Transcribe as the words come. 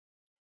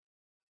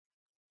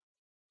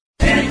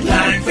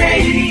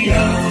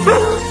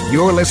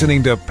You're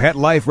listening to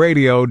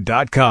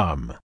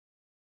PetLifeRadio.com.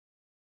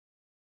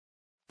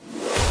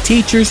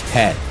 Teacher's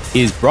Pet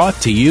is brought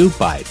to you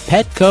by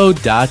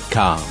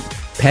Petco.com.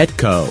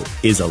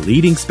 Petco is a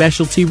leading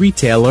specialty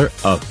retailer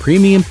of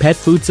premium pet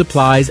food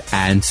supplies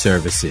and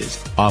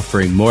services,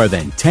 offering more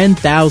than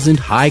 10,000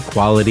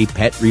 high-quality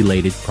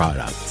pet-related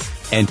products.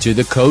 Enter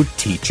the code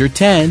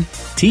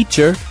TEACHER10,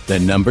 teacher, the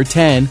number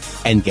 10,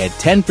 and get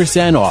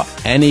 10%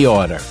 off any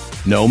order.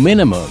 No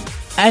minimum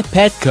at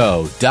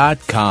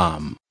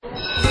Petco.com.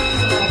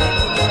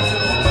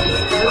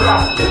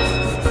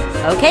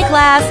 Okay,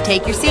 class,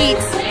 take your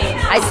seats.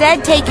 I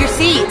said take your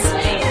seats.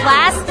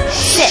 Class,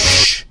 sit.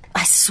 Shh.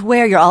 I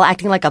swear you're all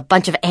acting like a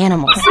bunch of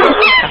animals.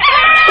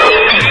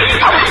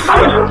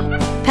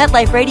 Pet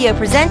Life Radio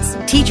presents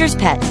Teacher's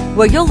Pet,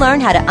 where you'll learn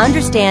how to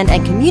understand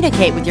and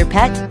communicate with your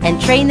pet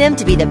and train them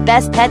to be the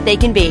best pet they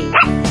can be.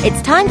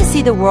 It's time to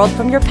see the world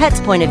from your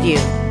pet's point of view.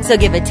 So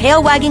give a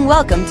tail-wagging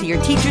welcome to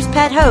your Teacher's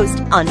Pet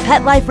host on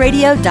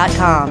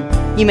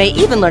PetLifeRadio.com. You may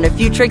even learn a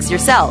few tricks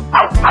yourself.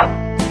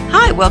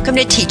 Hi, welcome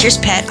to Teacher's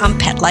Pet on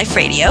Pet Life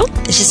Radio.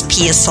 This is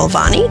Pia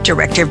Silvani,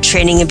 Director of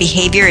Training and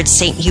Behavior at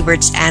St.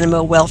 Hubert's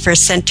Animal Welfare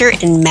Center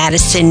in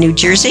Madison, New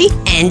Jersey,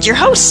 and your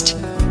host.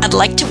 I'd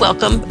like to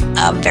welcome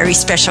a very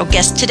special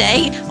guest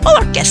today. All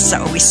our guests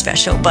are always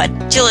special, but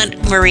Jill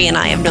Marie and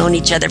I have known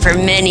each other for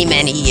many,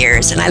 many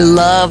years, and I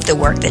love the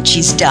work that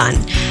she's done.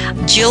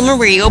 Jill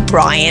Marie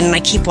O'Brien, and I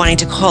keep wanting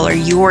to call her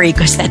Yori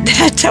because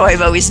that's how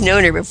I've always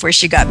known her before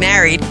she got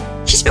married.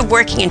 She's been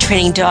working and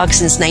training dogs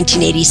since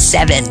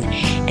 1987,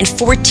 and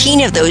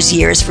 14 of those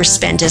years were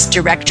spent as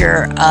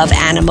Director of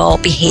Animal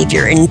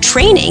Behavior and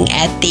Training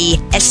at the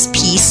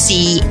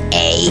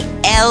SPCA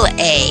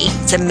LA.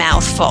 It's a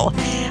mouthful.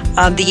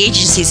 The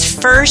agency's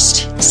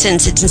first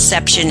since its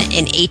inception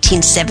in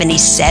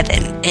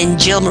 1877. And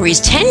Jill Marie's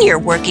tenure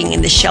working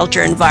in the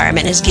shelter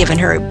environment has given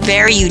her a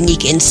very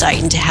unique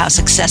insight into how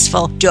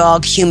successful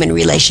dog-human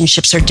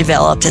relationships are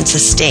developed and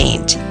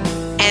sustained.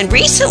 And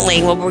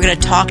recently, what we're going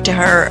to talk to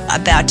her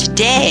about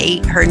today,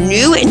 her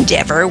new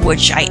endeavor,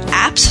 which I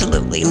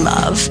absolutely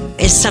love,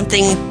 is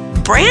something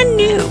brand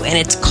new, and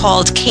it's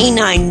called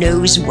Canine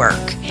Nose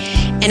Work.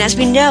 And as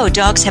we know,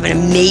 dogs have an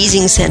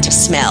amazing sense of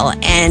smell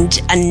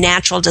and a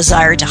natural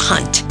desire to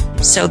hunt.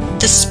 So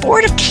the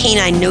sport of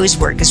canine nose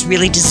work is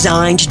really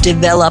designed to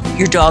develop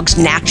your dog's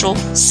natural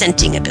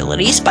scenting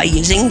abilities by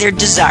using their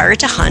desire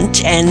to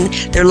hunt and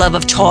their love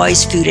of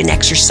toys, food, and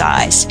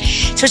exercise.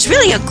 So it's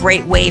really a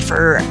great way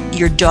for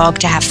your dog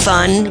to have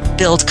fun,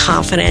 build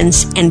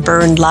confidence, and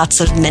burn lots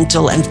of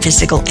mental and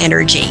physical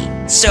energy.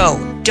 So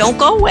don't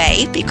go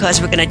away, because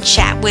we're going to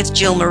chat with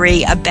Jill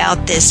Marie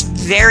about this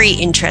very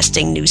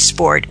interesting new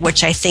sport,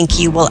 which I think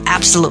you will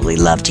absolutely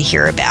love to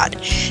hear about.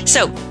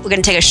 So we're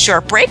going to take a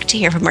short break to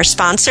hear from our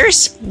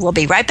sponsors. We'll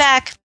be right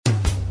back.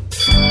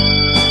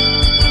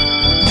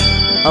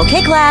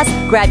 Okay, class,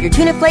 grab your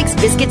tuna flakes,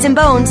 biscuits, and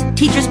bones.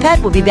 Teacher's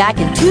Pet will be back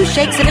in 2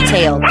 shakes of a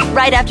tail,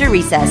 right after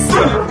recess.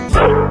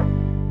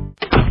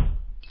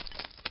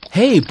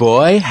 Hey,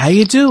 boy, how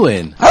you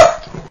doing?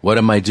 What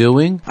am I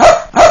doing?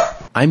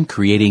 I'm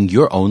creating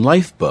your own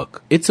life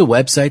book. It's a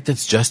website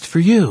that's just for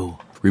you.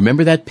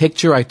 Remember that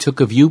picture I took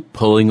of you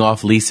pulling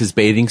off Lisa's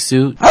bathing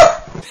suit?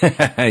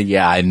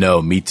 Yeah, I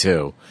know, me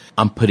too.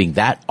 I'm putting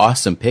that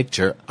awesome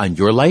picture on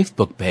your life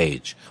book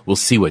page. We'll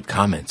see what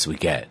comments we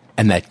get.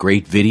 And that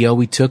great video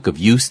we took of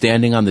you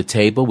standing on the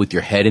table with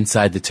your head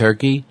inside the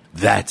turkey?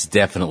 That's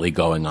definitely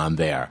going on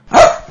there.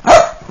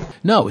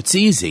 No, it's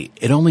easy.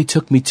 It only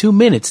took me 2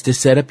 minutes to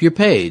set up your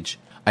page.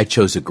 I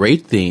chose a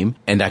great theme,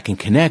 and I can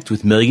connect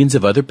with millions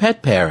of other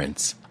pet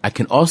parents. I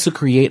can also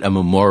create a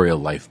memorial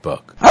life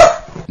book.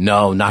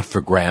 No, not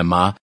for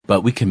Grandma,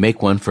 but we can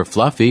make one for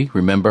Fluffy,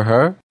 remember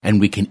her? And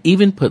we can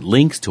even put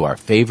links to our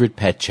favorite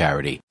pet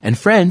charity, and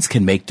friends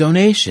can make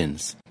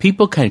donations.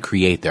 People can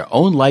create their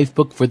own life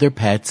book for their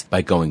pets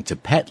by going to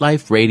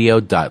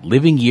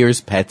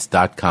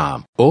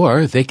PetLifeRadio.LivingYearsPets.com,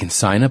 or they can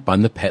sign up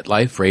on the Pet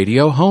Life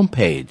Radio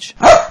homepage.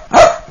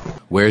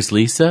 Where's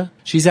Lisa?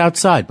 She's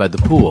outside by the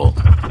pool.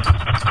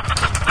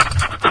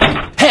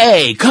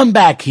 Hey, come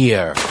back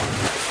here!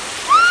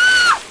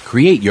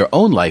 Create your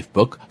own life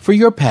book for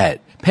your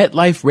pet.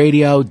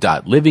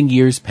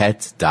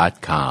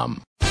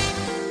 PetLifeRadio.LivingYearsPets.com.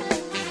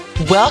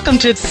 Welcome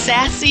to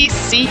Sassy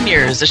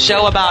Seniors, a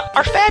show about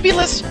our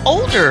fabulous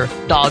older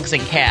dogs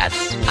and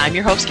cats. I'm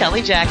your host,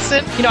 Kelly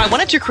Jackson. I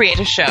wanted to create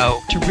a show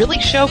to really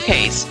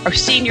showcase our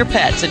senior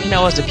pets. And,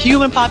 as the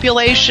human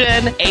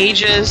population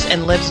ages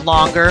and lives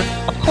longer,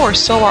 of course,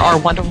 so are our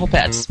wonderful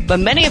pets. But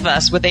many of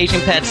us with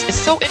aging pets, it's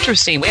so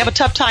interesting. We have a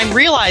tough time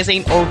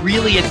realizing or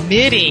really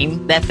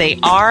admitting that they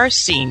are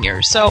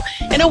seniors. So,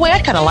 in a way, I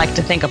kind of like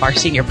to think of our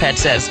senior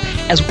pets as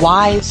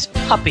wise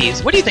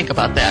puppies. What do you think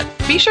about that?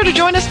 Be sure to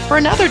join us for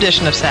another edition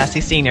of Sassy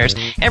Seniors.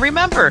 And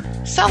remember,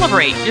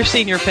 celebrate your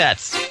senior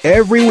pets.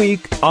 Every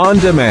week on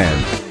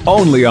demand,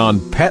 only on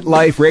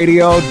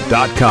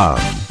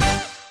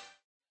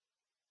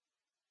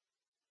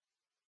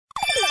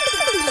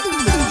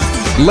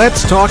PetLifeRadio.com.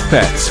 Let's Talk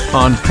Pets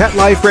on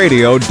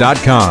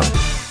PetLifeRadio.com.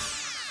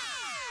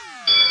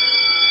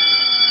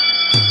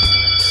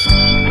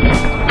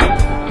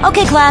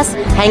 Okay, class,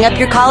 hang up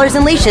your collars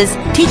and leashes.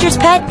 Teacher's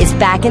Pet is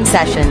back in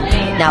session.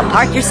 Now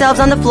park yourselves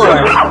on the floor.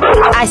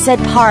 I said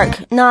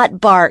park, not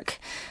bark.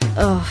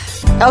 Ugh.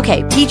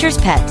 Okay, Teacher's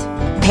Pet.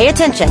 Pay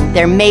attention.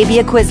 There may be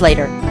a quiz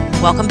later.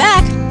 Welcome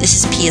back. This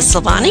is Pia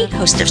Silvani,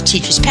 host of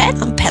Teacher's Pet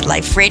on Pet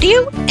Life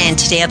Radio. And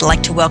today I'd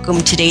like to welcome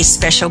today's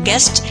special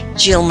guest,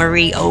 Jill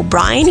Marie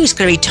O'Brien, who's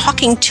going to be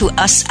talking to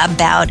us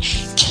about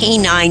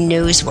canine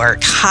nose work.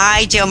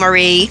 Hi, Jill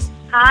Marie.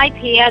 Hi,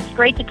 Pia. It's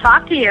great to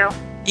talk to you.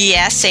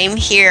 Yeah, same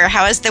here.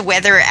 How is the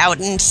weather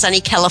out in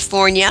sunny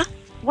California?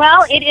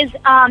 Well, it is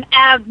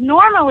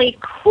abnormally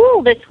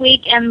cool this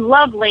week and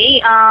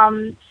lovely,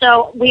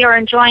 so we are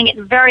enjoying it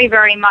very,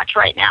 very much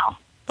right now.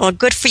 Well,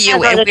 good for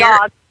you. And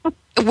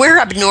we're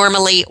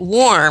abnormally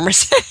warm,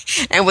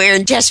 and we're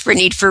in desperate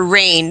need for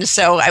rain,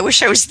 so I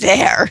wish I was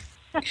there.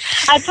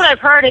 That's what I've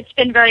heard. It's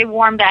been very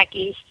warm back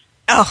east.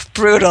 Oh,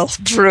 brutal.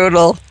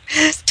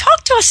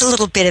 Talk to us a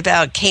little bit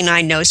about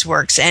Canine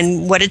Noseworks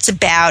and what it's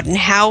about and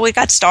how it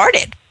got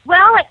started.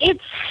 Well,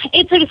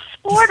 it's a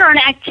sport or an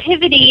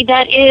activity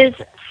that is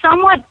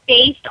somewhat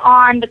based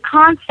on the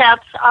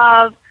concepts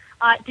of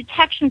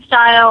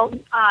detection-style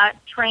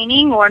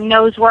training, or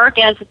nose work,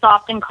 as it's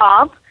often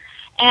called.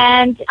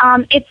 And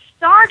it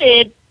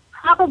started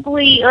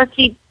probably,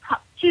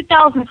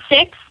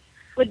 2006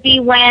 would be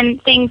when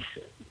things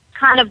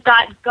kind of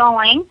got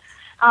going.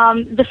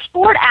 The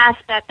sport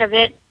aspect of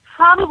it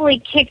probably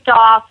kicked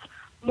off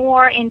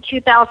more in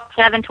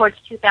 2007 towards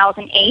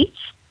 2008.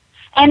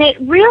 And it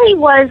really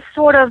was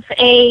sort of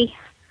a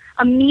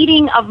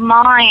meeting of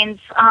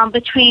minds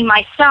between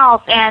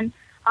myself and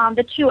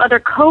the two other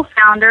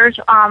co-founders,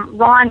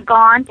 Ron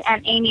Gaunt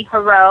and Amy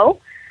Hero.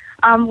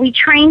 We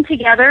trained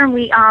together, and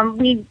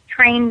we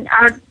trained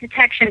our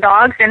detection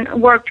dogs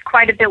and worked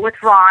quite a bit with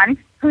Ron,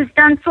 who's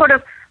done sort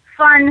of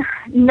fun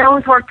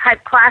nose work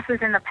type classes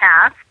in the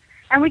past.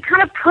 And we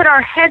kind of put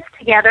our heads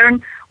together,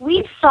 and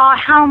we saw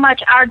how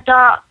much our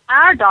dogs,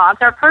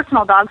 our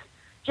personal dogs,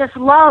 just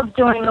love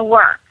doing the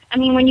work. I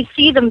mean, when you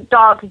see the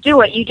dogs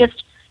do it,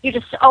 you're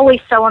just always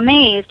so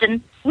amazed.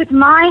 And with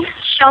my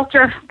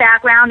shelter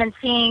background and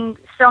seeing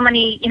so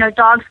many,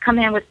 dogs come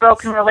in with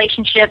broken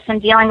relationships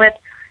and dealing with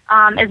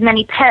as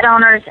many pet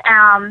owners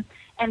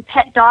and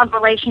pet dog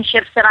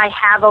relationships that I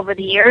have over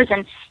the years,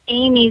 and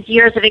Amy's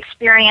years of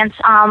experience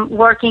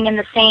working in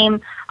the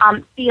same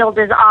field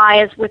as I,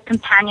 as with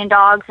companion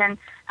dogs,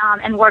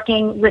 and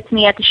working with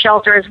me at the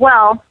shelter as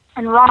well.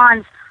 And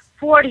Ron's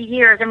 40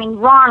 years. I mean,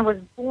 Ron was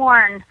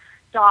born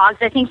dogs.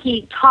 I think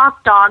he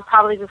talked dog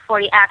probably before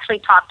he actually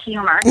talked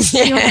human.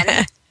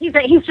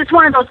 He's just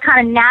one of those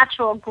kind of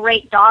natural,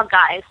 great dog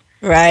guys.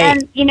 Right.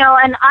 And,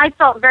 and I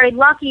felt very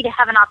lucky to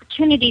have an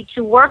opportunity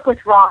to work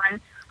with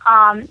Ron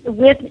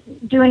with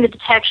doing the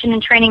detection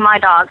and training my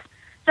dogs.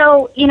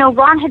 So,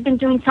 Ron had been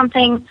doing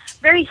something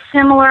very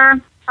similar,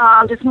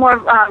 just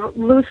more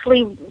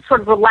loosely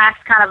sort of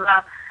relaxed kind of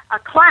a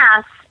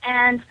class,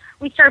 and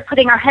we started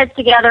putting our heads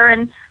together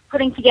and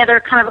putting together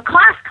kind of a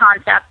class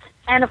concept.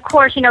 And, of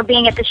course,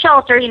 being at the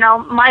shelter,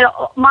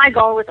 my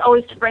goal was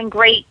always to bring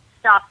great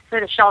stuff for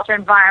the shelter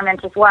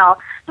environment as well.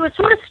 So it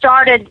sort of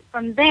started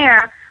from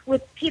there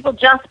with people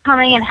just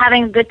coming and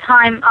having a good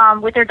time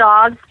with their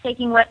dogs,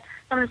 taking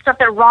some of the stuff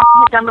that Ron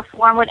had done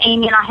before and what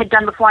Amy and I had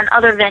done before in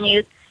other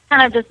venues,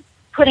 kind of just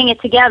putting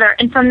it together.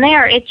 And from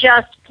there,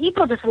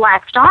 people just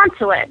latched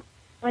onto it.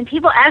 When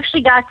people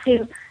actually got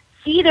to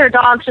see their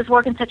dogs just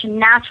work in such a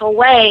natural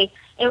way,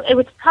 it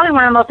was probably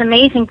one of the most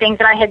amazing things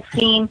that I had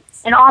seen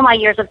in all my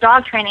years of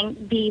dog training,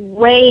 the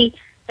way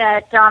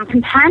that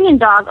companion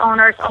dog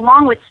owners,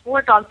 along with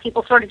sport dog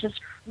people, sort of just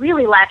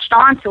really latched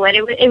onto it.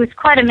 It was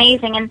quite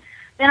amazing. And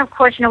then, of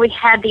course, we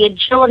had the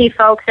agility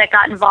folks that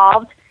got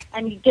involved,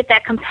 and you get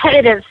that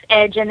competitive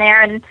edge in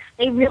there, and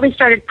they really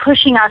started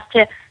pushing us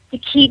to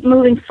keep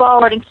moving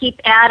forward and keep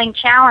adding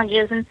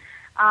challenges. And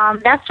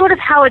that's sort of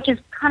how it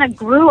just kind of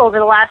grew over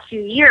the last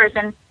few years.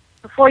 And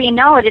before you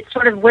know it, it's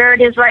sort of where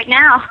it is right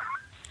now.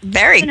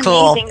 Very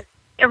cool. Amazing.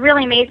 A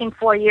really amazing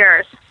 4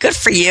 years. Good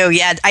for you.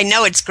 Yeah, I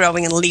know it's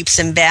growing in leaps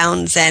and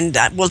bounds, and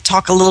we'll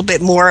talk a little bit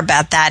more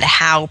about that,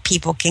 how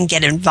people can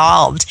get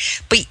involved.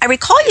 But I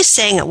recall you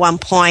saying at one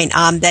point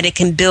that it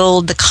can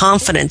build the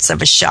confidence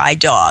of a shy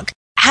dog.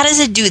 How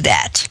does it do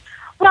that?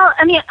 Well,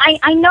 I mean,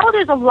 I know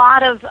there's a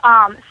lot of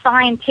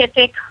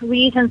scientific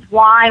reasons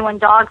why when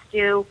dogs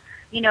do,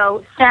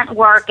 scent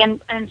work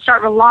and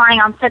start relying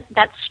on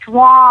that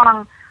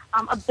strong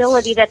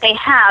ability that they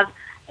have.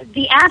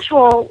 The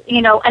actual,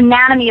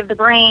 anatomy of the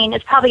brain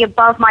is probably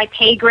above my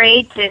pay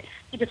grade to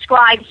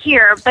describe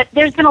here, but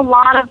there's been a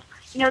lot of,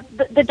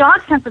 the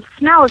dog's sense of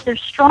smell is their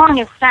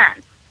strongest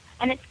sense,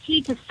 and it's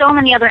key to so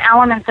many other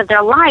elements of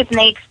their life, and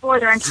they explore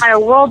their entire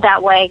world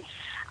that way.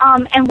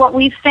 And what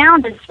we've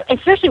found is,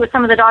 especially with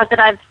some of the dogs that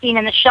I've seen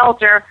in the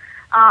shelter,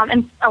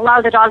 and a lot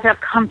of the dogs that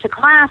have come to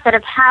class that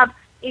have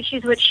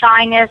issues with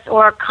shyness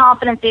or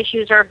confidence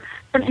issues or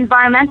some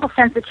environmental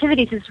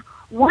sensitivities, is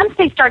once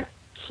they start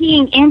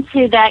keying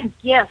into that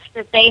gift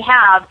that they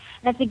have,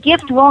 and it's a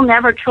gift we'll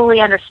never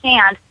truly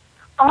understand,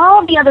 all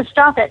of the other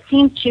stuff that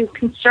seems to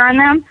concern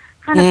them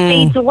kind of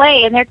fades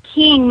away, and they're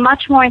keying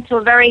much more into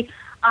a very,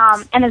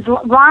 and as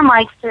Ron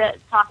likes to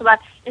talk about,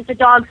 is the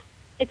dog's,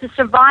 it's a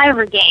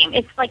survivor game.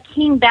 It's like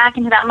keying back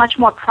into that much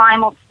more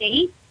primal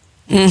state,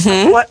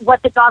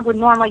 what the dog would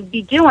normally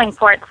be doing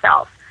for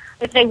itself.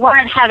 If they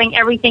weren't having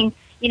everything,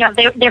 you know,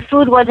 their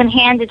food wasn't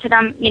handed to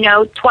them, you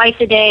know, twice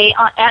a day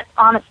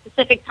on a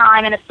specific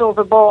time in a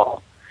silver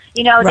bowl.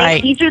 You know,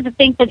 these are the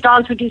things that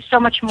dogs would do so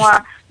much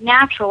more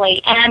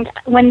naturally. And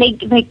when they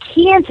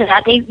key into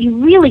that, you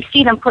really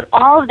see them put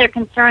all of their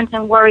concerns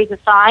and worries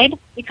aside,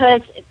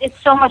 because it's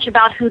so much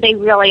about who they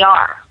really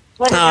are.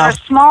 Whether they're a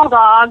small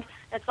dog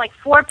that's like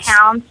 4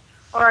 pounds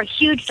or a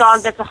huge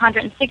dog that's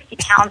 160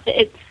 pounds,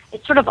 it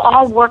sort of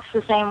all works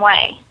the same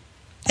way.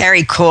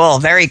 Very cool.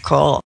 Very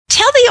cool.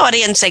 Tell the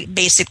audience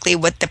basically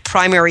what the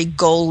primary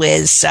goal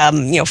is,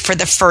 you know, for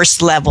the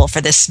first level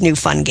for this new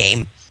fun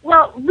game.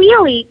 Well,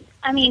 really,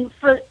 I mean,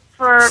 for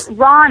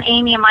Ron,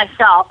 Amy, and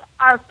myself,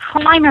 our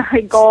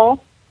primary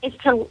goal is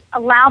to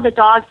allow the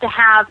dogs to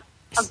have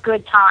a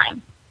good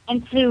time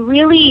and to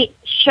really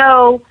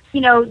show, you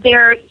know,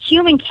 their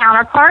human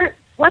counterpart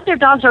what their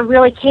dogs are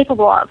really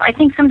capable of. I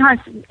think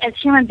sometimes as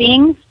human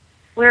beings,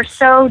 we're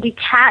so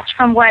detached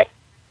from what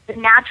the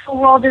natural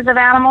world is of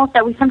animals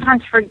that we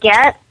sometimes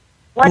forget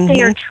what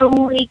they are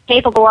truly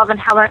capable of and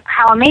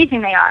how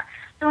amazing they are.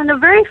 So in the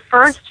very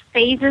first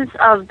phases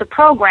of the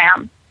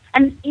program,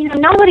 and, you know,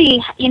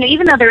 nobody, you know,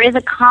 even though there is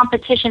a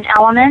competition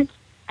element,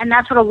 and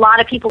that's what a lot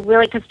of people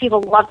really, because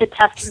people love to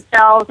test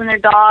themselves and their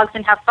dogs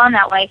and have fun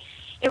that way,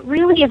 it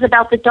really is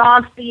about the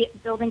dogs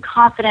building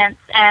confidence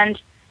and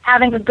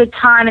having a good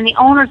time, and the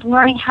owners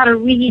learning how to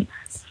read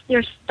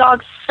their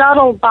dog's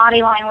subtle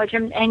body language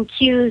and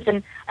cues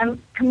and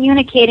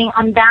communicating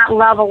on that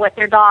level with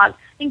their dog.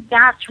 I think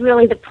that's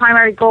really the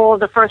primary goal of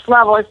the first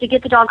level, is to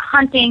get the dog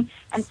hunting.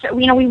 And so,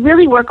 you know, we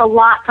really work a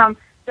lot from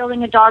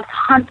building a dog's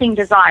hunting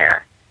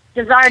desire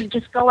to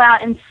just go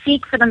out and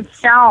seek for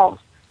themselves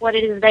what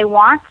it is they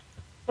want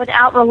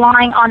without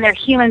relying on their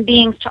human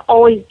beings to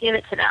always give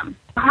it to them.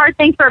 A hard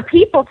thing for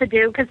people to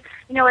do because,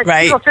 you know, as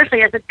people,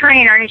 especially as a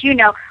trainer, and as you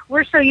know,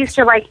 we're so used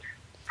to, like,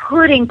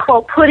 putting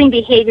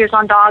behaviors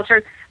on dogs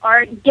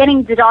or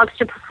getting the dogs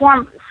to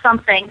perform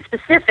something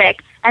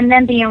specific and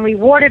then being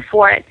rewarded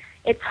for it.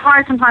 It's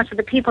hard sometimes for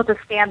the people to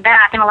stand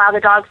back and allow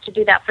the dogs to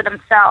do that for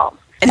themselves.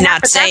 And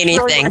not say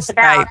anything. Really what it's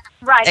about.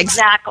 Right,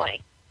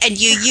 exactly. And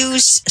you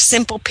use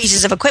simple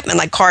pieces of equipment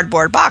like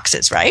cardboard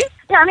boxes, right?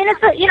 Yeah, I mean,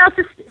 it's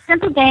a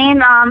simple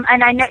game,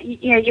 and I know,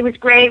 you know, it was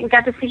great. We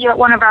got to see you at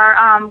one of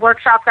our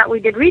workshops that we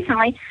did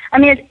recently. I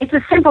mean, it's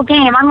a simple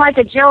game. Unlike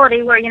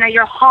agility, where, you know,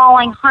 you're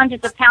hauling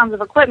hundreds of pounds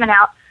of equipment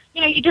out,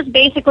 you know, you just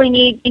basically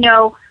need, you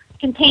know,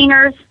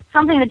 containers,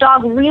 something the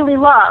dog really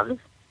loves,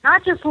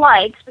 not just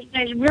likes, but, you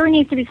know, it really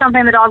needs to be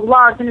something the dog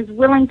loves and is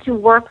willing to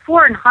work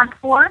for and hunt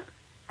for,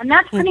 and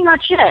that's pretty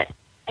much it.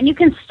 And you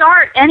can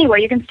start anywhere.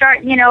 You can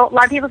start, you know, a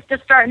lot of people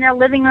just start in their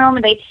living room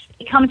and they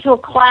come to a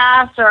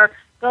class or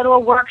go to a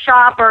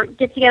workshop or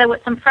get together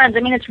with some friends.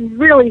 I mean, it's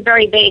really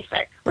very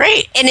basic.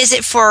 Right. And is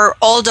it for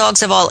all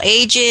dogs of all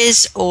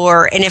ages,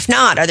 and if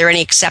not, are there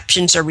any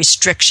exceptions or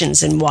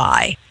restrictions, and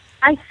why?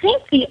 I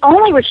think the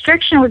only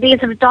restriction would be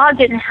if a dog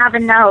didn't have a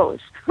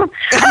nose. I mean,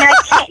 I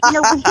can't,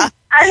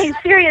 you know,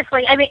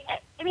 seriously. I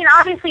mean,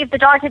 obviously, if the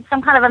dog had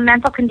some kind of a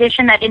mental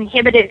condition that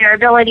inhibited their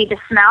ability to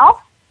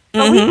smell.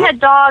 But we've had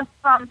dogs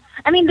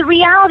the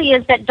reality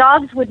is that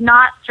dogs would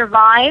not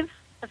survive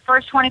the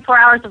first 24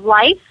 hours of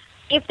life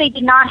if they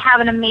did not have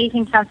an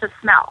amazing sense of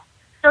smell.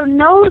 So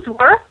nose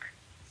work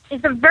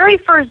is the very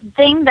first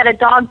thing that a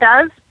dog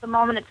does the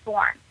moment it's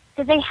born.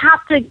 Because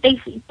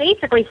they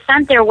basically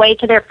scent their way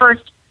to their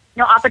first,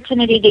 you know,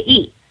 opportunity to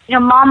eat. You know,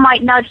 mom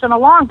might nudge them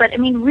along, but I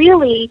mean,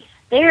 really,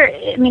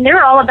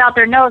 they're all about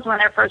their nose when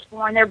they're first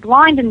born. They're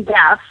blind and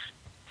deaf.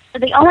 So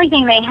the only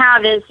thing they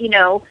have is, you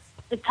know,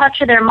 the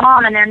touch of their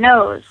mom and their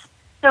nose.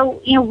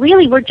 So, you know,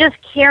 really we're just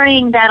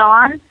carrying that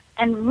on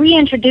and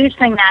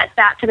reintroducing that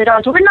back to the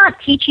dogs. We're not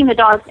teaching the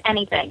dogs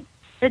anything.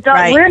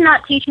 We're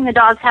not teaching the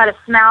dogs how to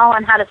smell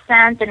and how to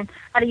scent and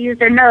how to use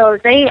their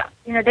nose. They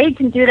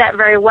can do that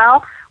very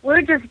well.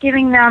 We're just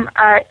giving them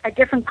a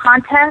different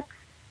context,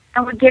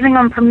 and we're giving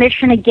them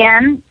permission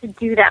again to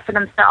do that for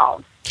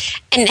themselves.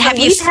 And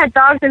we've had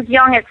dogs as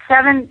young as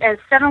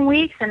 7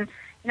 weeks, and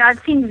you know,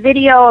 I've seen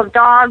video of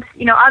dogs,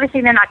 you know,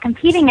 obviously they're not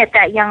competing at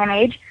that young an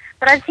age,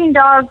 but I've seen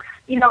dogs,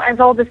 you know, as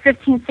old as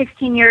 15,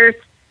 16 years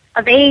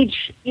of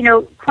age, you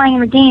know, playing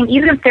the game,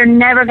 even if they're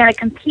never going to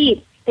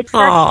compete.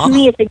 To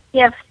me, it's a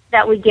gift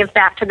that we give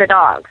back to the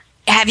dogs.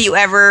 Have you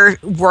ever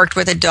worked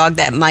with a dog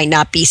that might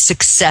not be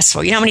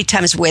successful? You know how many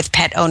times with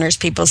pet owners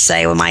people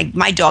say, well,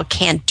 my dog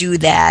can't do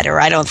that,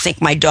 or I don't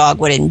think my dog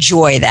would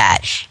enjoy that.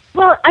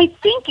 Well, I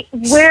think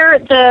where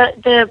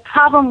the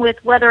problem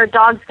with whether a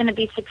dog's going to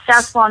be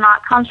successful or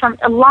not comes from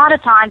a lot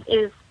of times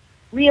is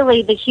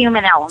really the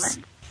human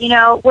element. You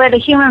know, where the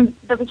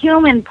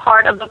human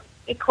part of the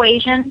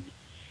equation,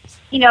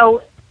 you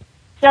know,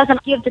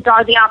 doesn't give the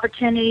dog the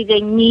opportunity they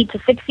need to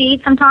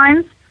succeed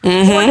sometimes. Or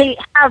they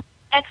have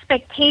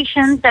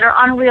expectations that are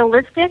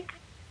unrealistic.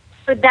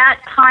 for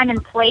that time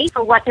and place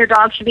for what their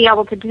dog should be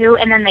able to do,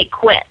 and then they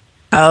quit.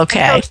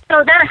 Okay.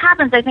 So that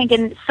happens, I think,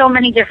 in so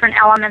many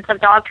different elements of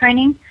dog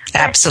training.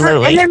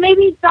 Absolutely. And there may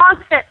be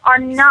dogs that are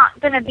not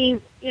going to be,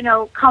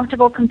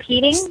 comfortable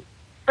competing,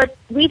 but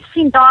we've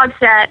seen dogs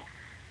that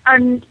are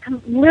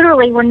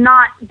literally were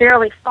not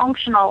barely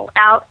functional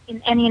out in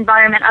any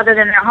environment other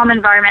than their home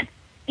environment,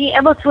 be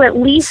able to at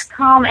least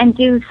come and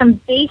do some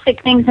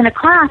basic things in a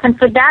class. And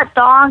for that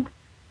dog,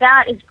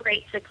 that is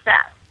great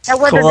success. Now,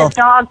 whether the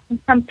dog can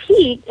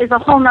compete is a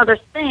whole other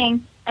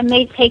thing and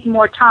may take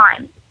more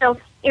time. So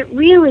it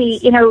really,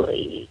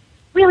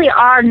 really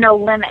are no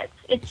limits.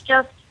 It's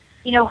just,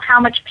 how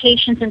much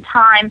patience and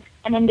time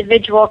an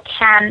individual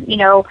can,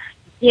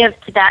 give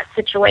to that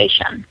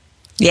situation.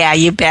 Yeah,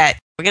 you bet.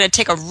 We're going to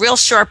take a real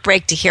short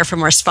break to hear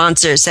from our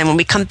sponsors. And when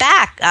we come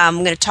back, I'm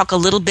going to talk a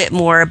little bit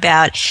more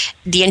about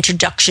the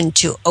introduction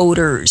to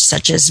odors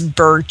such as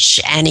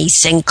birch,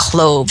 anise, and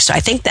clove. So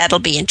I think that'll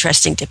be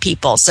interesting to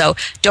people. So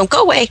don't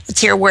go away. Let's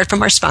hear a word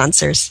from our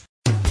sponsors.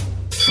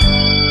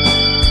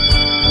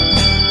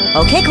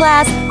 Okay,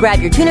 class,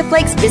 grab your tuna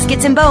flakes,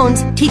 biscuits, and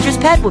bones. Teacher's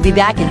Pet will be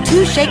back in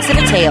 2 shakes of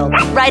a tail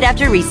right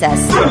after recess.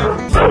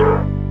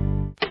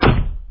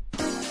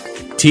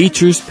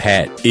 Teacher's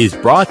Pet is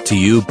brought to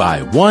you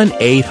by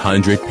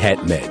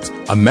 1-800-PET-MEDS,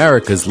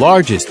 America's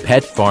largest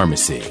pet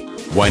pharmacy.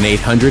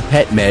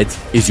 1-800-PET-MEDS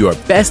is your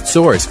best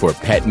source for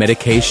pet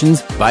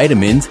medications,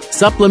 vitamins,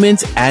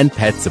 supplements, and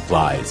pet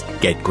supplies.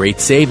 Get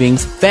great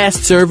savings,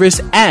 fast service,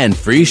 and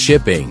free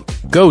shipping.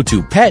 Go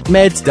to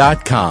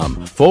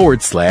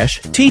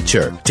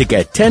petmeds.com/teacher to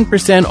get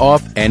 10%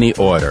 off any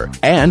order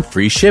and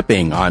free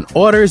shipping on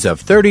orders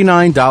of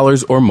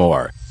 $39 or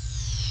more.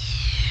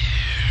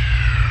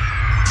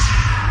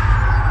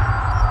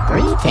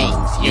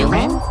 Greetings,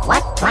 humans.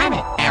 What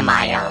planet am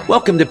I on?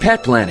 Welcome to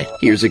Pet Planet.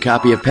 Here's a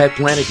copy of Pet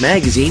Planet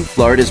Magazine,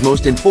 Florida's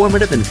most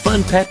informative and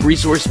fun pet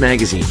resource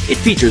magazine. It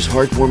features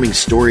heartwarming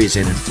stories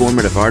and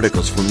informative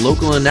articles from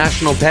local and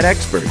national pet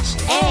experts.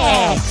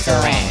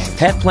 Excellent.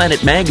 Pet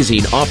Planet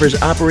Magazine offers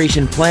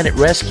Operation Planet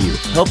Rescue,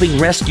 helping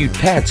rescued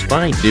pets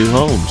find new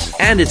homes.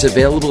 And it's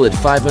available at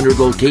 500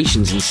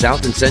 locations in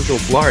South and Central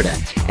Florida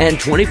and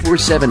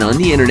 24/7 on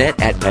the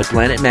internet at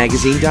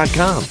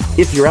petplanetmagazine.com.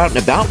 If you're out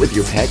and about with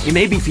your pet, you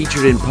may be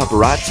featured in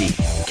Paparazzi,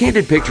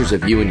 candid pictures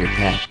of you and your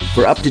pet.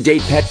 For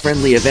up-to-date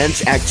pet-friendly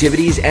events,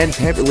 activities, and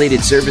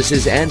pet-related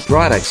services and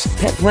products,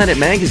 Pet Planet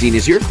Magazine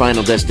is your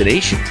final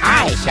destination.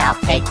 I shall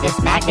take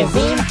this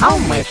magazine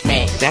home with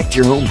me. Back to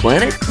your home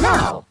planet?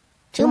 No,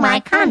 to my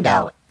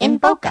condo in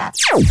Boca.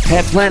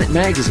 Pet Planet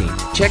Magazine.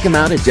 Check them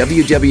out at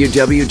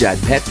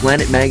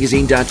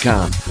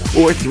www.petplanetmagazine.com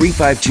or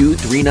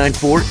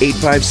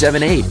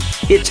 352-394-8578.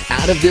 It's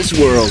out of this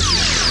world.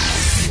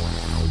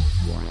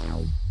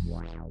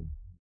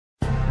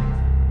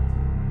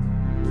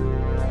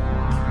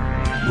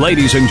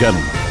 Ladies and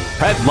gentlemen,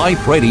 Pet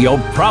Life Radio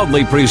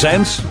proudly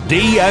presents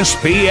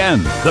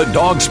DSPN, the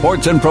Dog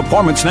Sports and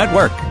Performance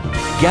Network.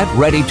 Get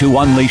ready to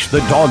unleash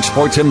the dog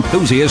sports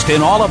enthusiast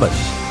in all of us,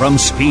 from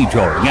speed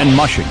joring and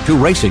mushing to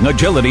racing,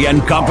 agility,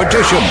 and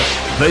competition.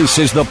 This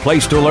is the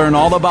place to learn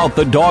all about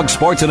the dog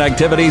sports and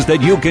activities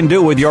that you can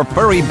do with your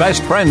furry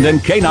best friend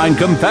and canine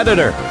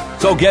competitor.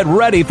 So get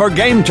ready for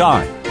game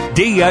time.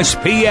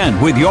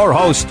 DSPN with your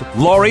host,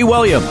 Lori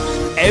Williams,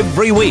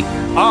 every week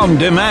on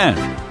demand.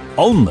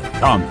 Only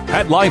on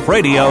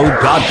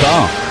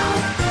PetLifeRadio.com.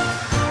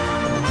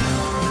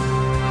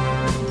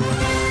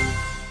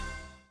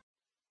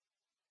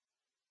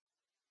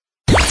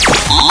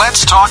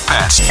 Let's talk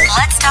pets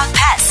Let's talk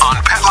pets on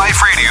Pet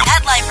Life Radio.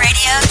 Pet Life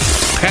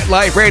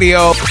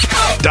Radio.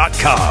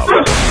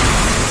 PetLifeRadio.com.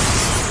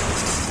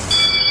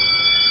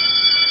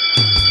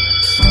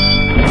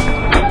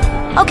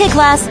 Okay,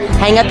 class,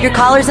 hang up your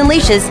collars and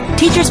leashes.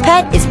 Teacher's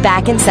Pet is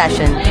back in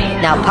session.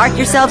 Now park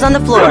yourselves on the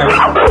floor.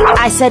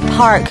 I said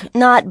park,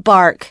 not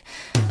bark.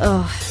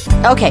 Oh.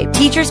 Okay,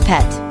 Teacher's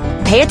Pet.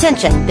 Pay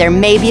attention. There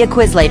may be a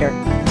quiz later.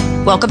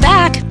 Welcome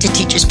back to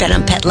Teacher's Pet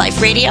on Pet Life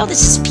Radio.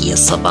 This is Pia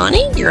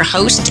Silvani, your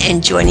host,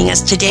 and joining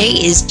us today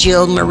is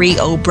Jill Marie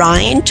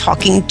O'Brien,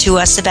 talking to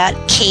us about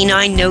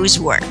Canine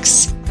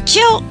Noseworks.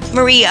 Jill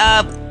Marie,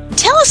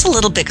 tell us a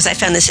little bit, because I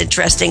found this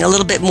interesting, a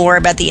little bit more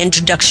about the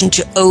introduction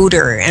to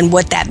odor and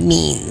what that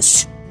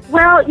means.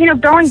 Well,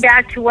 going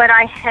back to what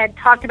I had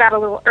talked about a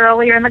little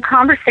earlier in the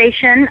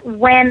conversation,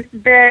 when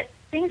the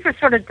things were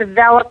sort of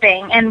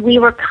developing and we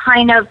were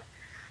kind of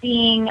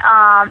being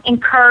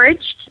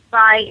encouraged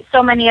by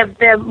so many of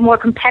the more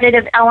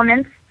competitive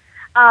elements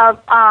of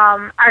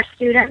our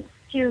students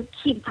to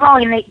keep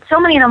growing. So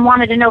many of them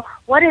wanted to know,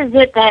 what is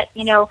it that,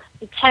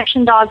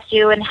 detection dogs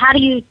do, and how do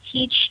you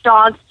teach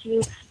dogs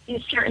to do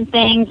certain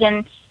things?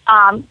 And,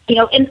 and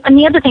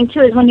the other thing,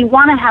 too, is when you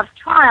want to have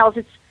trials,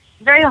 it's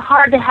very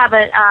hard to have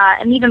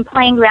an even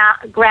playing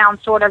ground,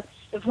 sort of.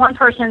 If one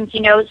person's,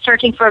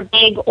 searching for a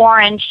big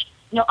orange,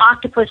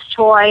 octopus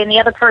toy, and the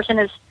other person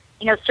is,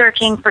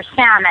 searching for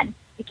salmon,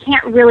 you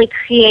can't really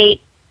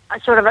create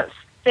a sort of a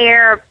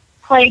fair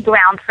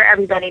playground for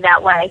everybody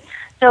that way.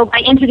 So by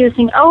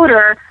introducing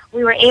odor,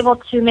 we were able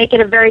to make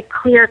it a very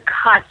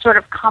clear-cut sort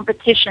of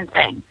competition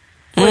thing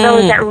for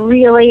those that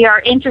really are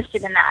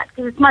interested in that.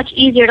 Because it's much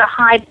easier to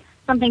hide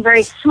something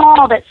very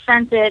small that's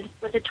scented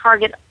with a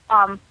target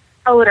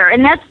odor.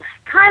 And that's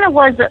kind of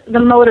was the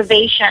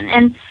motivation.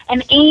 And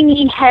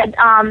Amy had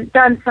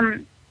done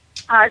some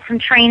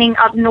training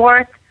up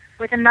north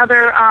with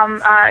another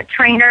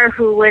trainer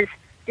who was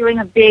doing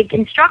a big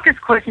instructor's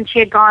course, and she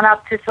had gone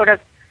up to sort of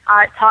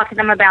talk to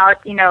them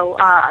about,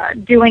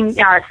 doing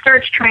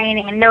search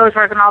training and nose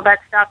work and all that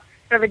stuff,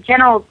 sort of a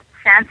general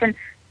sense, and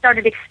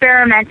started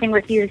experimenting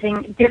with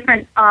using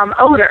different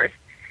odors.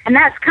 And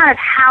that's kind of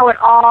how it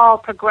all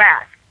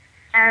progressed.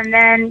 And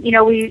then,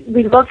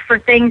 we looked for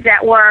things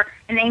that were,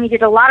 and Amy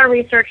did a lot of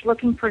research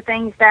looking for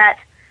things that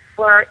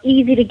were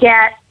easy to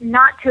get,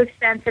 not too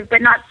expensive,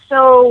 but not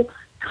so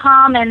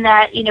common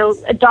that,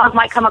 a dog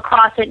might come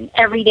across it in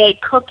everyday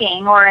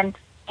cooking or in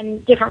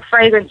different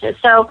fragrances.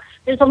 So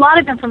there's a lot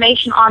of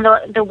information on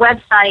the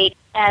website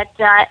at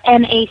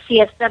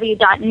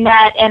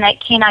nacsw.net and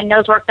at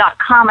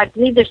canineNosework.com. I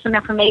believe there's some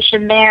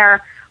information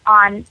there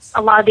on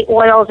a lot of the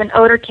oils and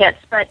odor kits,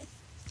 but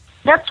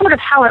that's sort of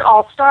how it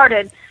all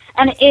started.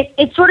 And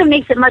it sort of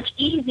makes it much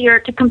easier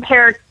to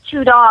compare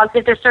two dogs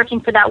if they're searching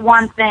for that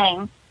one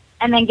thing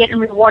and then getting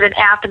rewarded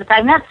after the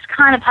fact. And that's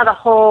kind of how the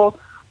whole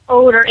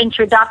odor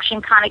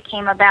introduction kind of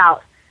came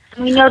about.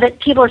 And we know that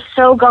people are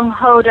so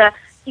gung-ho to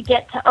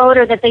get to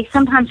odor that they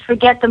sometimes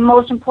forget the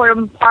most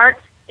important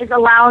part is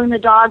allowing the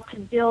dog to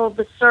build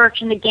the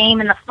search and the game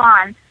and the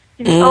fun.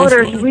 Because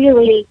odor is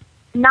really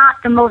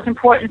not the most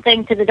important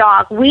thing to the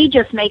dog. We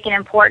just make it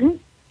important,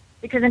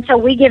 because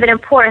until we give it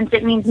importance,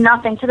 it means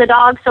nothing to the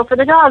dog. So for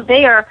the dog,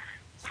 they are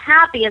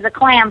happy as a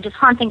clam just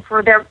hunting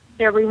for their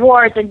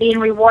rewards and being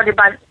rewarded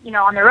by,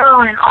 on their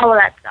own and all of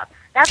that stuff.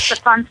 That's the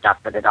fun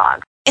stuff for the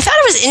dog. I thought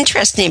it was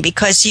interesting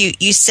because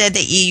you said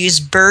that you use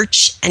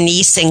birch,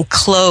 anise, and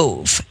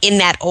clove in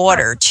that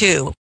order,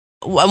 too.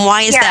 And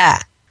why is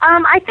that?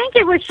 I think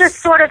it was just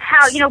sort of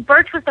how,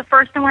 birch was the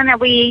first one that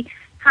we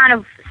kind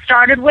of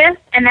started with,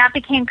 and that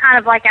became kind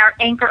of like our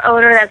anchor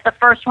odor. That's the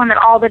first one that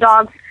all the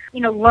dogs,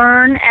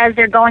 learn as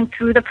they're going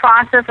through the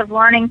process of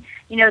learning,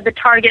 the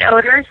target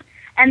odors.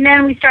 And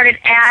then we started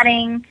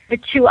adding the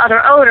two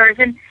other odors.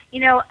 And,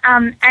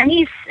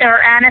 anise,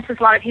 or anise, as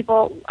a lot of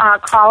people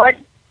call it,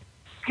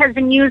 has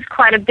been used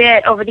quite a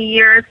bit over the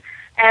years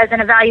as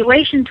an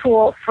evaluation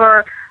tool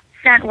for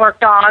scent work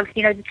dogs,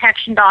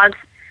 detection dogs.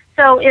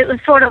 So it was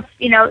sort of,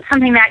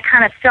 something that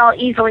kind of fell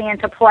easily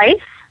into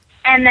place.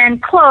 And then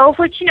clove,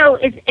 which,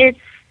 it's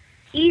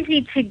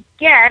easy to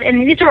get,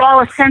 and these are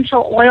all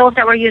essential oils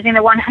that we're using, the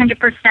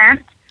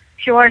 100%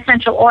 pure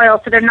essential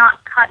oils, so they're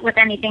not cut with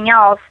anything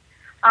else.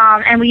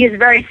 And we use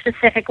very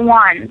specific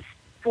ones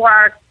for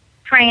our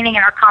training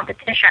and our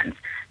competitions.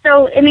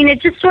 So,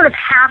 it just sort of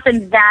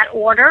happened that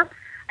order.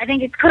 I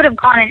think it could have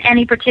gone in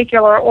any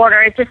particular order.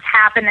 It just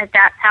happened that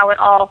that's how it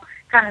all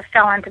kind of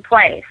fell into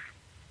place.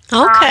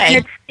 Okay.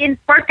 And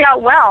it's worked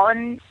out well,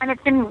 and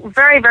it's been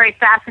very, very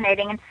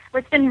fascinating. And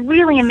what's been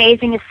really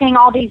amazing is seeing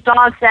all these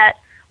dogs that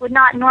would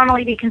not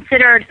normally be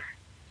considered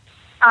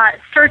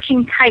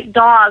searching-type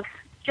dogs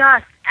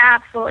just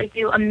absolutely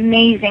do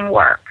amazing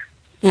work.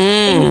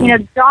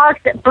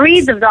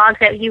 Breeds of dogs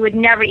that you would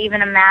never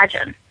even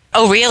imagine.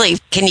 Oh, really?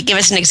 Can you give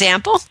us an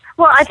example?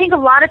 Well, I think a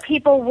lot of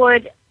people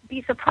would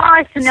be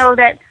surprised to know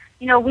that,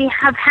 we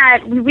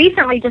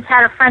recently just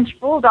had a French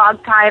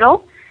Bulldog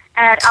title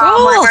at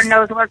one of our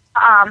nosework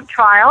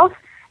trials,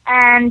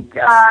 and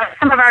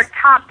some of our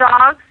top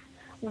dogs,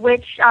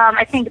 which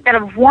I think that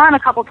have won a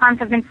couple times,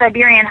 have been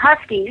Siberian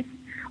Huskies,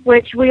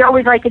 which we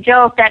always like to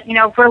joke that,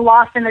 if we're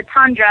lost in the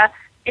tundra,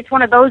 it's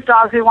one of those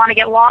dogs we want to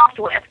get lost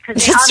with,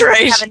 because they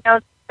obviously have a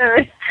nose for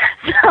food.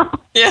 So,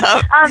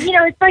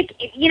 it's like,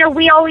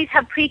 we always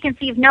have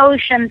preconceived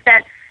notions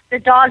that the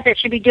dogs that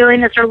should be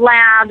doing this are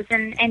labs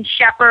and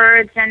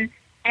shepherds and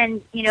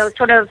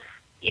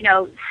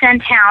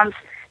scent hounds.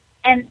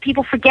 And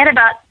people forget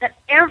about that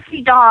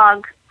every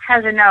dog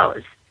has a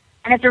nose,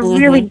 and it's a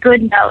really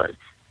good nose.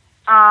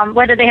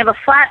 Whether they have a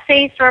flat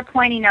face or a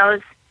pointy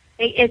nose,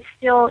 it's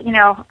still,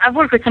 I've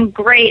worked with some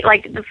great,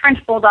 like the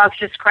French Bulldogs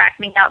just crack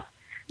me up.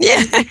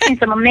 Yeah. I've seen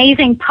some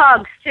amazing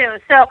pugs, too.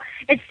 So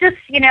it's just,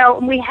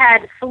 we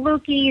had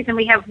Salukis, and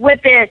we have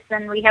Whippets,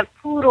 and we have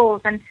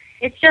Poodles, and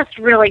it's just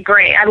really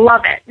great. I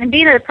love it. And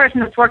being a person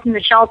that's worked in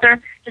the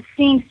shelter, just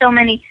seeing so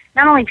many,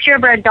 not only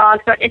purebred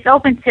dogs, but it's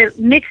open to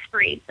mixed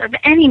breeds, of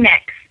any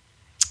mix.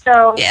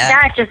 So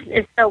that just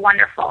is so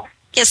wonderful.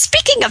 Yeah,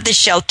 speaking of the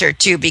shelter,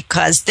 too,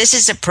 because this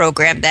is a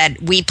program that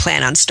we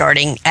plan on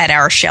starting at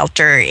our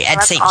shelter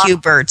at St.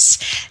 Hubert's.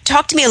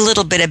 Talk to me a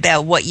little bit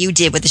about what you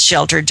did with the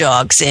shelter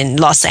dogs in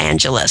Los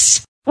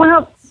Angeles.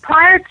 Well,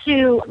 prior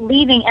to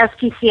leaving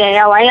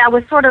SPCA LA, I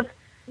was sort of,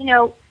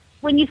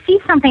 when you see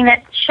something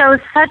that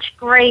shows such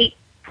great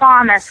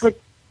promise,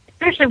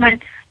 especially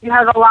when you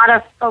have a lot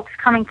of folks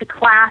coming to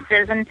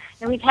classes, and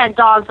we've had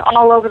dogs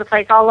all over the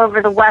place, all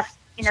over the West,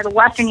 the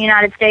Western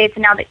United States,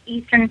 and now the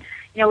Eastern.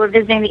 We're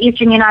visiting the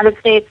Eastern United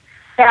States,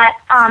 that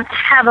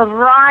have a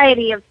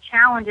variety of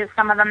challenges,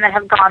 some of them that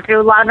have gone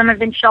through. A lot of them have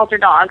been shelter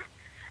dogs.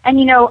 And,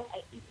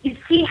 you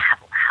see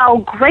how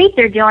great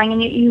they're doing,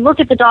 and you look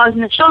at the dogs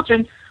in the shelter,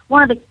 and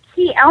one of the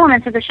key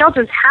elements of the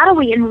shelter is how do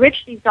we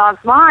enrich these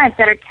dogs' lives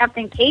that are kept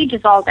in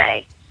cages all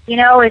day?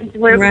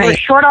 We're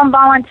short on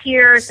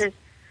volunteers.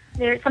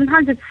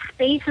 Sometimes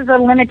space is a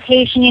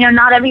limitation.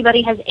 Not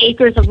everybody has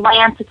acres of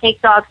land to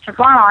take dogs to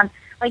run on.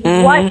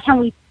 What can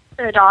we do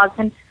for the dogs?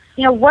 And,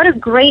 what a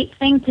great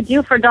thing to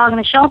do for a dog in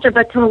the shelter,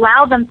 but to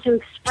allow them to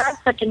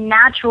express such a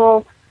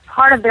natural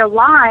part of their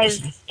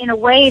lives in a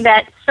way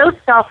that's so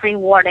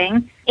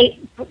self-rewarding. It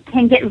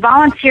can get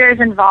volunteers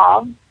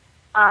involved.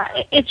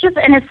 It's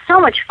so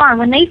much fun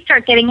when they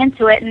start getting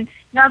into it. And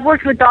I've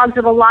worked with dogs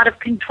with a lot of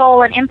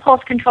control and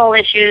impulse control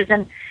issues,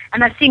 and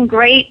I've seen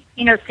great,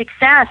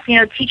 success,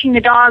 teaching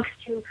the dogs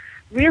to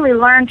really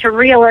learn to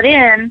reel it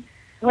in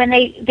when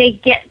they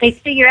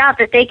figure out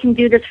that they can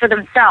do this for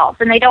themselves,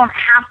 and they don't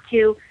have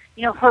to,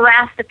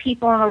 harass the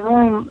people in the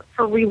room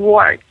for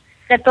rewards,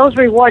 that those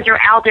rewards are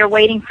out there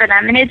waiting for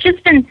them. And it's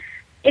just been,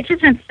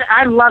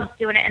 I loved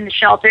doing it in the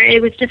shelter.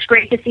 It was just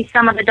great to see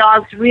some of the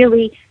dogs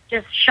really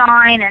just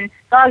shine, and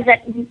dogs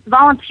that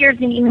volunteers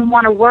didn't even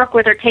want to work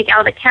with or take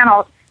out of the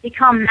kennels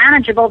become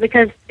manageable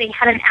because they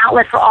had an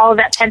outlet for all of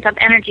that pent-up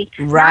energy.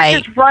 Right.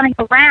 Not just running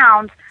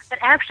around, but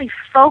actually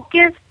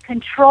focused,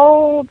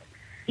 controlled,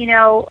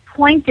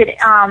 pointed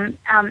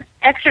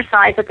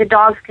exercise that the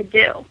dogs could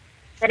do.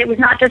 That it was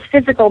not just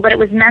physical, but it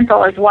was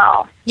mental as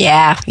well.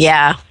 Yeah,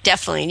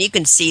 definitely. And you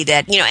can see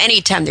that,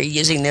 anytime they're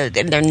using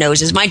their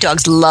noses. My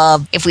dogs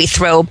love if we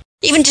throw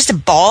even just a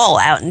ball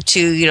out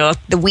into,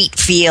 the wheat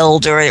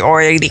field or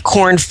the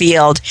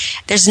cornfield.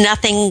 There's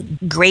nothing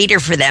greater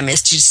for them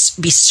is to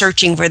just be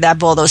searching for that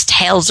ball. Those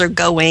tails are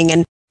going,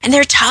 and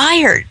they're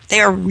tired.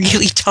 They are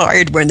really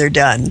tired when they're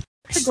done.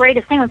 It's the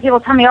greatest thing when people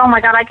tell me, oh, my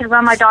God, I could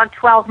run my dog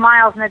 12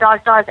 miles and the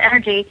dog still has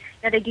energy.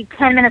 They do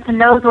 10 minutes of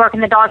nose work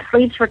and the dog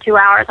sleeps for 2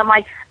 hours. I'm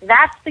like,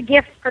 that's the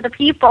gift for the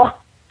people.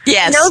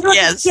 Yes, nose work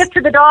is the gift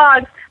to the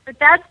dogs, but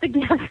that's the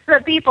gift for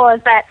the people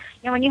is that,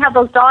 when you have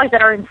those dogs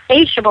that are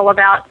insatiable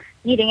about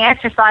needing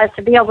exercise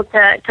to be able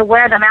to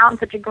wear them out in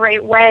such a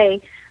great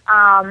way,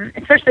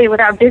 especially with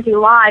our busy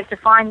lives, to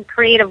find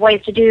creative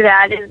ways to do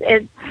that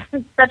is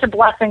such a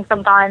blessing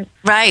sometimes.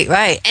 Right.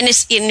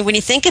 And when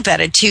you think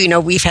about it, too,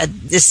 we've had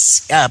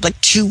this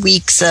 2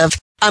 weeks of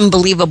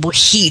unbelievable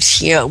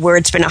heat, where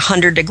it's been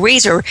 100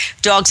 degrees or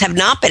dogs have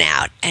not been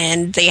out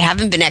and they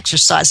haven't been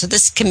exercised. So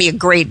this can be a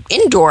great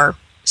indoor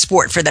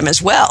sport for them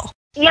as well.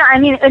 Yeah,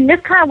 in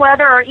this kind of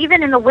weather or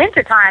even in the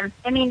wintertime,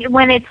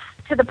 when it's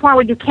to the point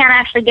where you can't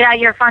actually get out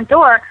your front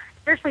door,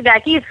 especially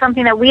back east,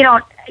 something that we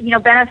don't,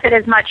 benefit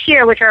as much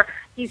here, which are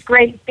these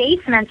great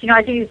basements.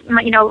 I do,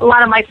 a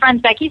lot of my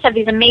friends back east have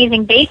these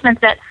amazing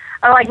basements that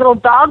are like little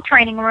dog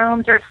training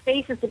rooms or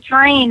spaces to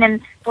train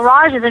and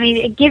garages.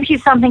 It gives you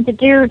something to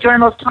do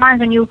during those times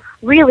when you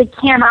really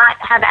cannot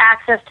have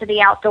access to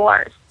the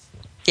outdoors.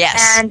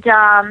 Yes. And,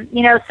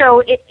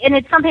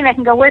 it's something that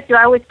can go with you.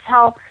 I always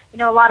tell,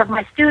 a lot of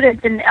my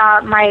students in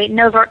my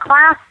nose work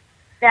class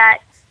that,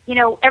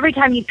 every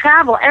time you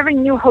travel, every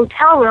new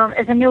hotel room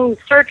is a new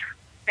search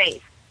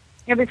space.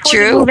 Before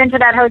True. you move into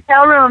that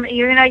hotel room,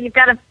 you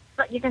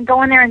can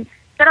go in there and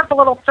set up a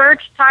little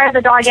search, tire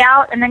the dog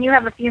out, and then you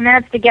have a few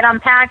minutes to get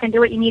unpacked and do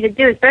what you need to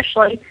do,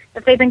 especially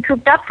if they've been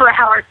cooped up for an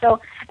hour. So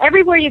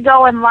everywhere you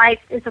go in life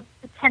is a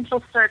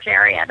potential search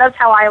area. That's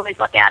how I always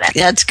look at it.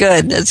 That's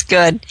good.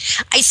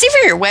 I see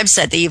from your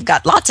website that you've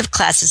got lots of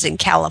classes in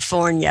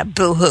California.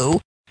 Boo-hoo.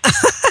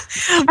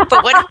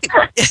 But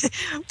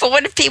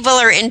what if people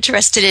are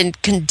interested in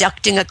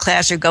conducting a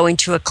class or going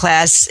to a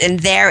class in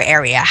their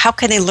area? How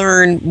can they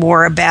learn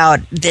more about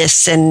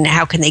this, and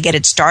how can they get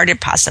it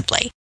started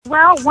possibly?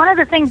 Well, one of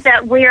the things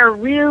that we're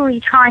really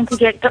trying to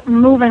get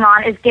moving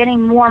on is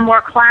getting more and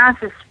more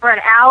classes spread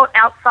out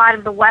outside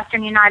of the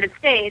Western United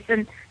States.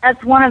 And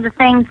that's one of the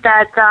things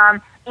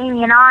that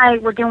Amy and I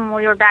were doing when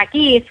we were back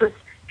east, was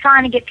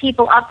trying to get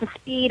people up to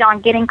speed on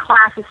getting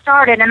classes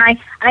started. And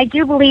I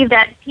do believe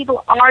that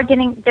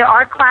there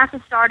are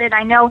classes started.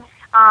 I know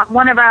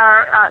one of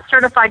our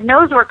certified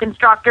nosework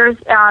instructors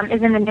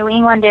is in the New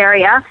England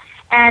area,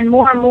 and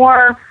more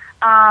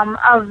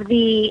of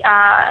the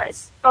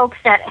folks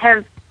that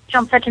have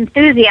shown such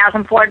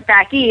enthusiasm for it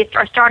back east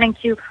are starting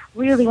to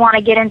really want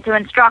to get into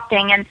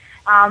instructing, and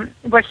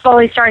we're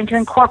slowly starting to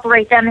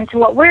incorporate them into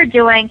what we're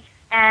doing,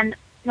 and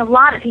a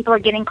lot of people are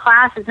getting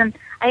classes. And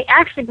I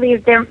actually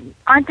believe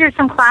aren't there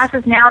some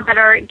classes now that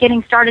are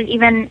getting started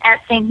even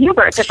at St.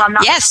 Hubert's, if I'm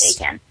not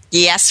mistaken.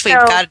 Yes, we've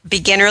got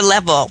beginner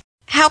level.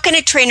 How can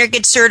a trainer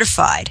get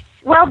certified?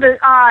 Well, the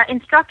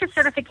instructor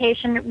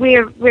certification,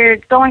 we're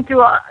going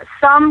through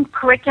some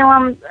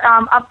curriculum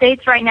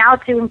updates right now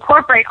to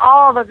incorporate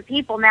all of the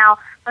people now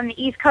from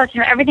the East Coast.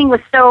 Everything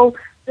was so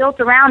built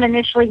around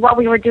initially what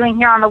we were doing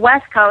here on the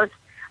West Coast.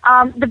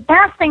 The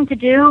best thing to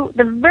do,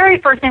 the very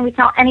first thing we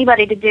tell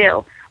anybody to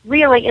do,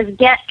 really, is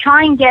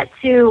try and get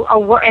to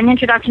an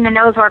introduction to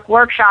nosework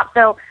workshop.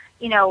 So,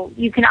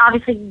 you can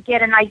obviously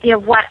get an idea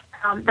of what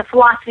the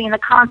philosophy and the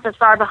concepts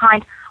are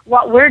behind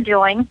what we're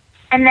doing,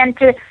 and then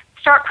to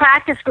start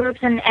practice groups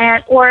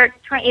or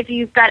if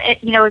you've got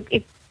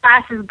if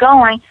class is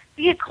going,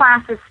 you get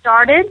classes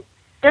started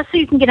just so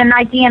you can get an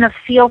idea and a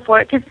feel for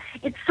it, because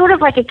it's sort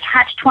of like a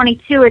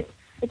catch-22.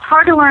 It's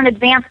hard to learn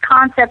advanced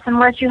concepts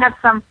unless you have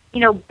some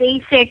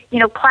basic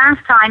class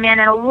time in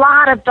and a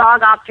lot of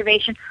dog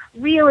observation.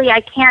 Really,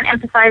 I can't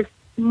emphasize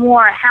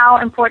more how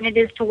important it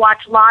is to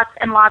watch lots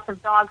and lots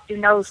of dogs do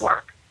nose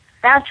work.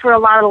 That's where a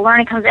lot of the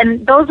learning comes,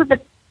 and those are the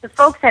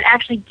folks that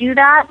actually do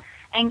that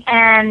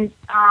and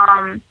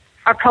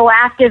are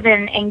proactive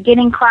in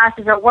getting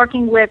classes or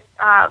working with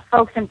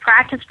folks in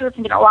practice groups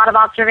and getting a lot of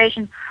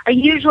observations are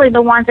usually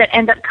the ones that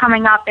end up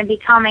coming up and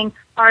becoming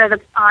part of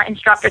the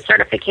instructor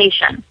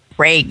certification.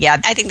 Great. Yeah,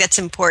 I think that's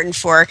important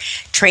for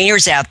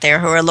trainers out there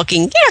who are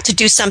looking to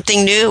do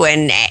something new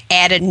and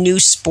add a new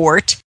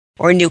sport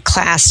or a new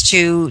class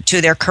to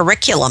their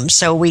curriculum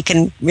so we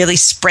can really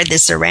spread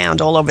this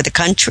around all over the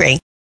country.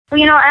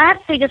 Well, I have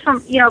to say just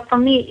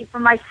for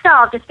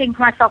myself, just speaking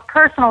for myself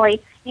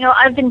personally,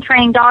 I've been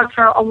training dogs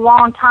for a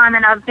long time,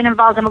 and I've been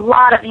involved in a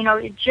lot of,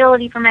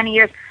 agility for many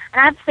years.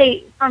 And I have to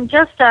say, from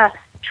just a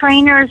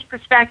trainer's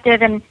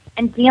perspective and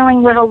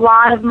dealing with a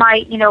lot of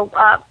my,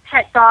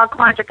 pet dog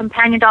clients or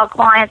companion dog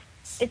clients,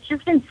 it's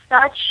been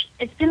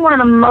one of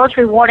the most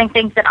rewarding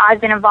things that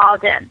I've been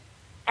involved in.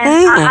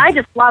 And I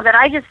just love it.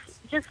 I just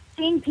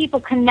seeing people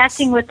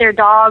connecting with their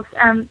dogs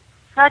on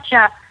such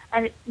an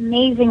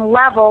amazing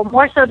level,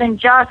 more so than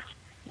just,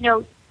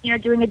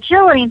 doing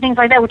agility and things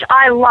like that, which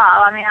I love.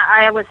 I mean,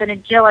 I was an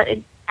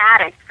agility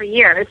addict for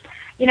years,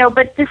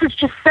 but this is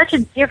just such a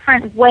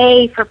different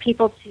way for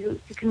people to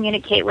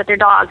communicate with their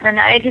dogs. And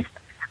I've just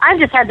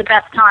had the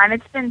best time.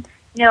 It's been,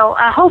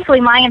 hopefully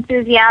my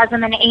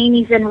enthusiasm and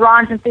Amy's and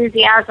Ron's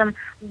enthusiasm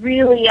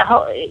really,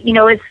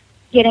 is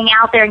getting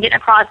out there and getting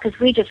across, because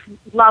we just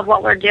love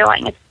what we're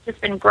doing. It's just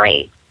been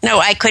great. No,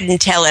 I couldn't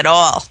tell at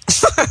all.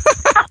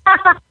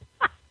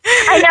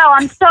 I know.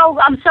 I'm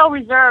so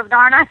reserved,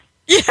 aren't I?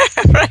 Yeah,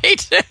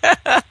 right.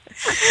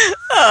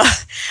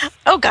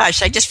 Oh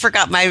gosh, I just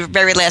forgot my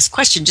very last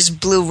question.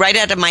 Just blew right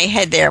out of my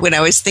head there when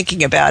I was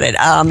thinking about it.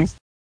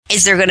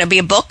 Is there going to be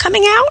a book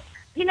coming out?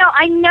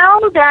 I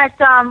know that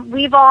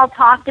we've all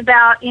talked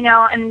about, and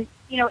I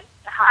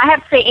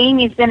have to say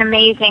Amy's been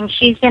amazing.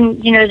 She's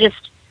been,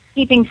 just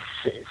keeping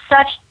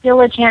such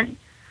diligent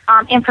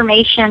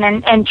information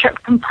and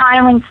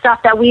compiling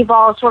stuff that we've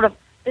all sort of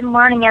been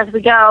learning as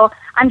we go.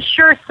 I'm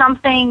sure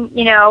something,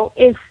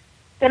 is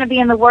going to be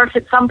in the works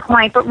at some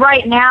point. But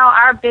right now,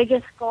 our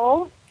biggest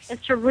goal is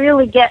to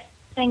really get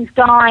things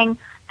going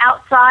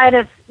outside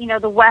of,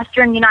 the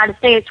Western United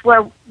States,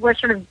 where we're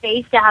sort of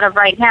based out of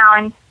right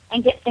now,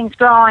 and get things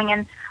going.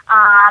 And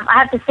I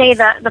have to say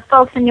that the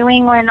folks in New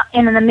England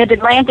and in the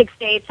Mid-Atlantic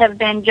states have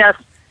been just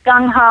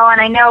gung-ho.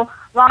 And I know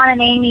Ron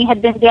and Amy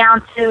had been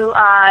down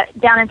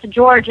into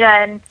Georgia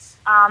and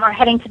are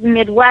heading to the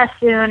Midwest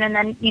soon. And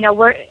then,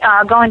 we're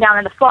going down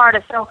into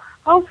Florida. So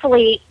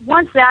hopefully,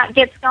 once that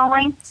gets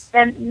going,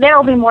 then there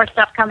will be more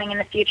stuff coming in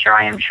the future,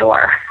 I am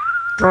sure.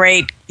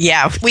 Great.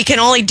 Yeah, we can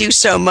only do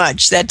so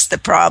much. That's the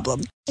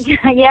problem.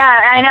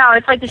 Yeah, I know.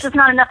 It's like there's just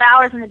not enough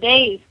hours in the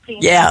day.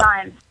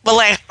 Sometimes.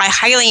 Well, I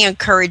highly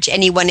encourage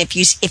anyone, if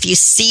you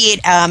see it,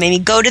 maybe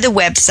go to the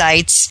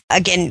websites.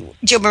 Again,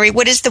 Jo Marie,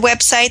 what is the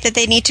website that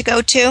they need to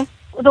go to?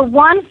 The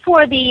one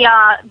for the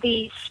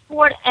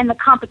sport and the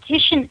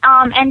competition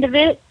end of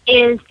it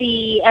is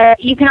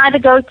you can either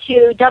go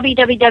to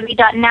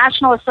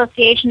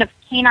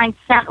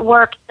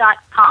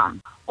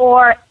www.nationalassociationofcaninescentwork.com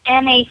or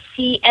nacsw.net.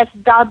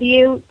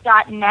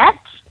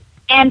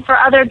 And for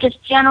other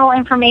just general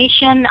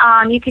information,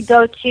 you could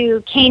go to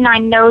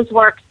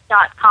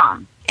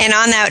canineNoseworks.com. And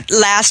on that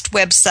last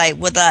website,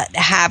 will that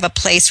have a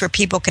place where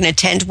people can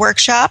attend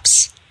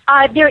workshops?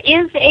 There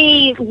is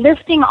a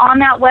listing on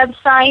that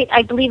website.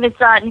 I believe it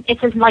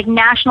says like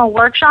national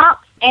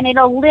workshops, and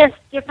it'll list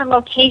different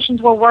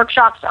locations where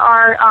workshops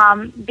are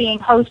being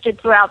hosted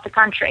throughout the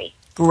country.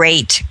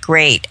 Great,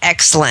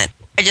 excellent.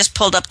 I just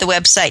pulled up the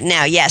website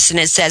now, yes, and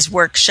it says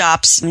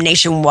workshops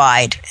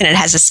nationwide, and it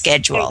has a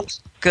schedule.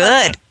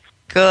 Good.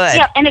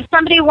 Yeah, and if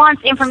somebody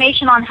wants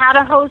information on how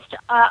to host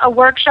a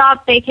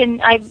workshop, they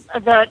can.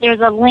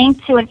 There's a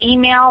link to an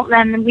email,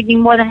 and we'd be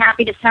more than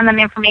happy to send them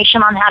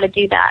information on how to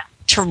do that.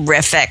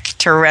 Terrific.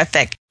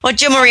 Well,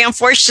 Jo Marie,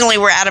 unfortunately,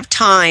 we're out of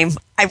time.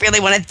 I really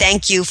want to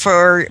thank you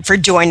for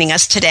joining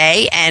us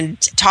today and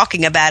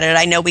talking about it.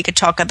 I know we could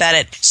talk about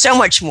it so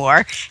much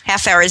more.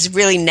 Half hour is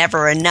really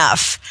never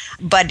enough.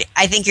 But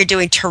I think you're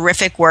doing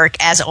terrific work,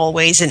 as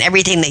always, and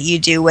everything that you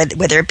do,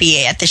 whether it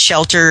be at the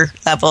shelter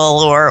level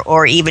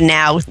or even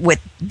now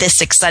with this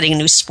exciting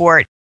new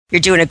sport.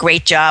 You're doing a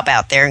great job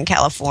out there in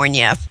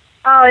California.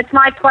 Oh, it's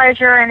my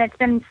pleasure, and it's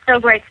been so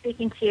great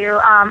speaking to you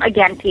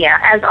again, Pia,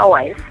 as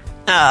always.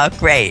 Oh,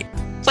 great.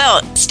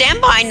 Well, stand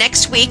by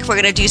next week. We're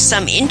going to do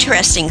some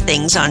interesting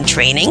things on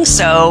training,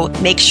 so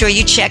make sure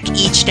you check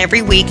each and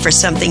every week for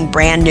something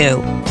brand new.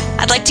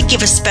 I'd like to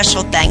give a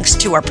special thanks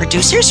to our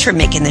producers for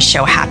making the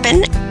show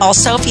happen.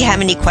 Also, if you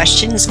have any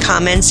questions,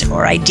 comments,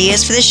 or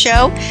ideas for the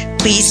show,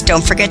 please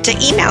don't forget to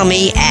email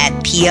me at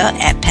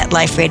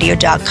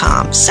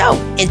pia@petliferadio.com. So,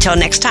 until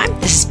next time,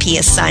 this is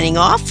Pia signing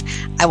off.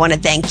 I want to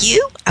thank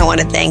you. I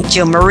want to thank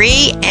Jill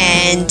Marie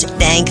and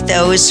thank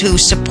those who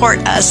support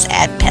us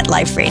at Pet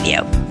Life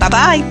Radio.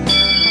 Bye-bye.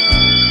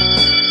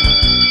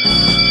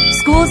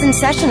 School's in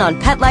session on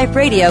Pet Life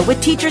Radio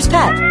with Teacher's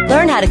Pet.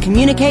 Learn how to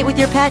communicate with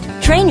your pet,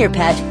 train your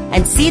pet,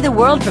 and see the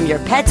world from your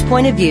pet's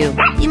point of view.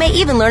 You may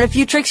even learn a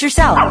few tricks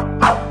yourself.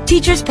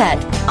 Teacher's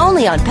Pet,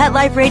 only on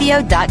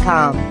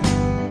PetLifeRadio.com.